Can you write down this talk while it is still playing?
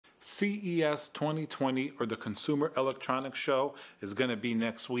CES 2020, or the Consumer Electronics Show, is going to be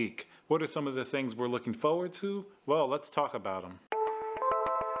next week. What are some of the things we're looking forward to? Well, let's talk about them.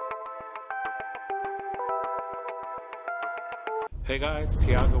 Hey guys,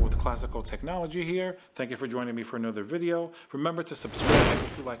 Tiago with Classical Technology here. Thank you for joining me for another video. Remember to subscribe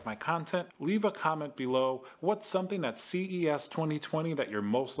if you like my content. Leave a comment below. What's something at CES 2020 that you're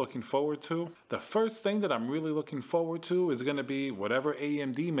most looking forward to? The first thing that I'm really looking forward to is going to be whatever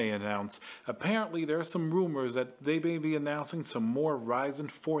AMD may announce. Apparently there are some rumors that they may be announcing some more Ryzen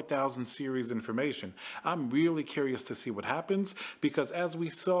 4000 series information. I'm really curious to see what happens because as we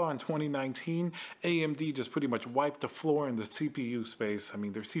saw in 2019, AMD just pretty much wiped the floor in the CPU space. I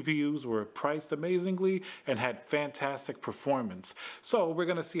mean, their CPUs were priced amazingly and had fantastic performance. So we're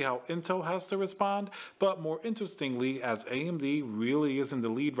going to see how Intel has to respond, but more interestingly, as AMD really is in the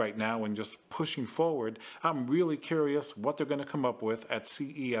lead right now and just pushing forward, I'm really curious what they're going to come up with at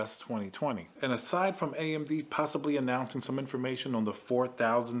CES 2020. And aside from AMD possibly announcing some information on the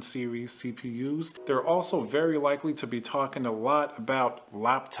 4000 series CPUs, they're also very likely to be talking a lot about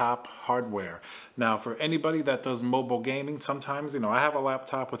laptop hardware. Now, for anybody that does mobile gaming, sometimes, I have a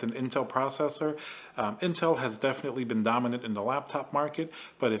laptop with an Intel processor. Intel has definitely been dominant in the laptop market,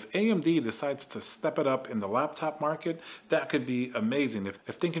 but if AMD decides to step it up in the laptop market, that could be amazing.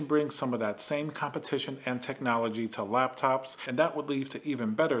 If they can bring some of that same competition and technology to laptops, and that would lead to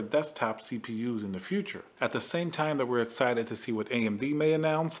even better desktop CPUs in the future. At the same time that we're excited to see what AMD may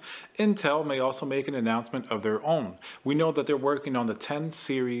announce, Intel may also make an announcement of their own. We know that they're working on the 10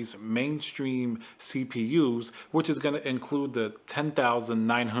 series mainstream CPUs, which is going to include the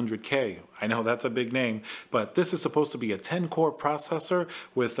 10900K. I know that's a big name, but this is supposed to be a 10-core processor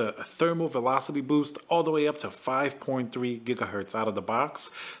with a thermal velocity boost all the way up to 5.3 gigahertz out of the box.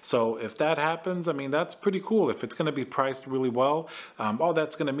 So if that happens, I mean, that's pretty cool. If it's going to be priced really well, all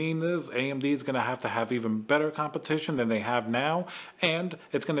that's going to mean is AMD is going to have even better competition than they have now, and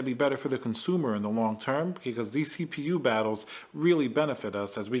it's going to be better for the consumer in the long term because these CPU battles really benefit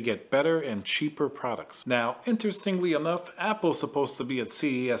us as we get better and cheaper products. Now, interestingly enough, Apple's supposed to be at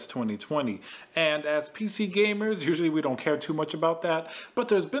CES 2020. And as PC gamers, usually we don't care too much about that, but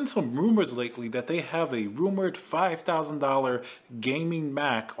there's been some rumors lately that they have a rumored $5,000 gaming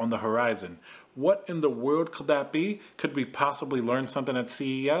Mac on the horizon. What in the world could that be? Could we possibly learn something at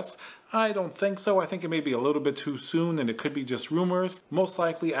CES? I don't think so. I think it may be a little bit too soon and it could be just rumors. Most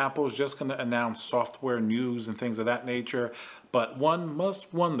likely Apple's just going to announce software news and things of that nature. But one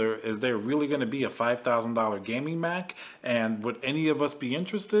must wonder, is there really going to be a $5,000 gaming Mac? And would any of us be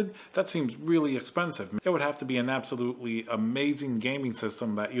interested? That seems really expensive. It would have to be an absolutely amazing gaming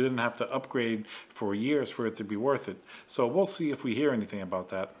system that you didn't have to upgrade for years for it to be worth it. So we'll see if we hear anything about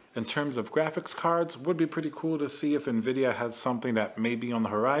that. In terms of graphics cards, would be pretty cool to see if Nvidia has something that may be on the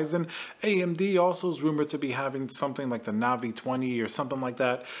horizon. AMD also is rumored to be having something like the Navi 20 or something like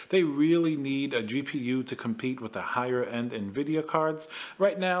that. They really need a GPU to compete with the higher end Nvidia cards.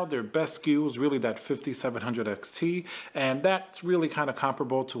 Right now, their best SKU is really that 5700 XT, and that's really kind of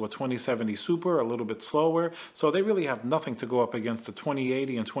comparable to a 2070 Super, a little bit slower. So they really have nothing to go up against the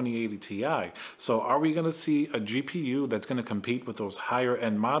 2080 and 2080 Ti. So are we going to see a GPU that's going to compete with those higher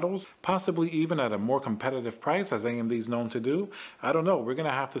end models? Possibly even at a more competitive price, as AMD is known to do? I don't know. We're going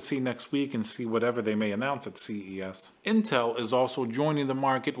to have to see next week and see whatever they may announce at CES. Intel is also joining the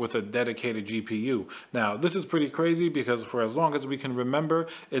market with a dedicated GPU. Now, this is pretty crazy because for as long as we can remember,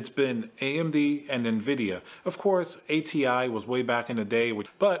 it's been AMD and Nvidia. Of course, ATI was way back in the day,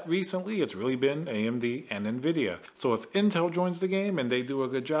 but recently it's really been AMD and Nvidia. So if Intel joins the game and they do a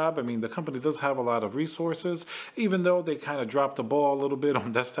good job, I mean, the company does have a lot of resources, even though they kind of dropped the ball a little bit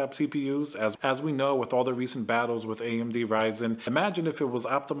on desktop CPUs, as we know with all the recent battles with AMD Ryzen. Imagine if it was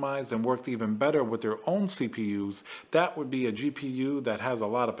optimized and worked even better with their own CPUs. That would be a GPU that has a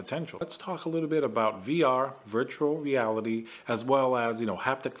lot of potential. Let's talk a little bit about VR, virtual reality, as well as,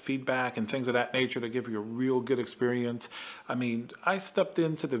 haptic feedback and things of that nature to give you a real good experience. I mean, I stepped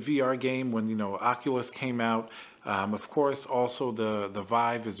into the VR game when, Oculus came out. Of course, also the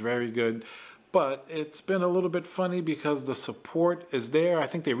Vive is very good. But it's been a little bit funny because the support is there. I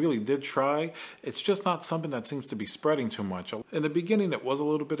think they really did try. It's just not something that seems to be spreading too much. In the beginning, it was a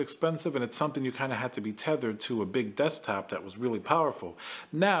little bit expensive, and it's something you kind of had to be tethered to a big desktop that was really powerful.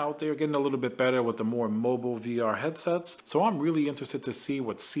 Now, they're getting a little bit better with the more mobile VR headsets. So I'm really interested to see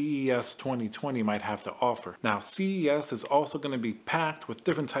what CES 2020 might have to offer. Now, CES is also going to be packed with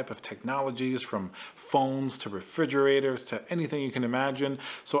different type of technologies, from phones to refrigerators to anything you can imagine.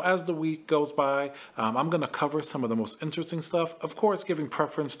 So as the week goes by, by. I'm going to cover some of the most interesting stuff, of course giving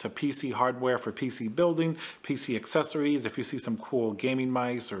preference to PC hardware for PC building, PC accessories, if you see some cool gaming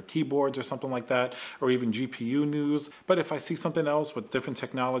mice or keyboards or something like that, or even GPU news. But if I see something else with different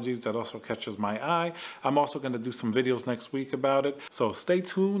technologies that also catches my eye, I'm also going to do some videos next week about it. So stay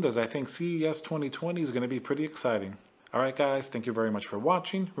tuned, as I think CES 2020 is going to be pretty exciting. Alright guys, thank you very much for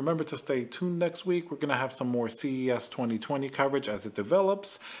watching. Remember to stay tuned next week. We're going to have some more CES 2020 coverage as it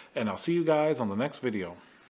develops, and I'll see you guys on the next video.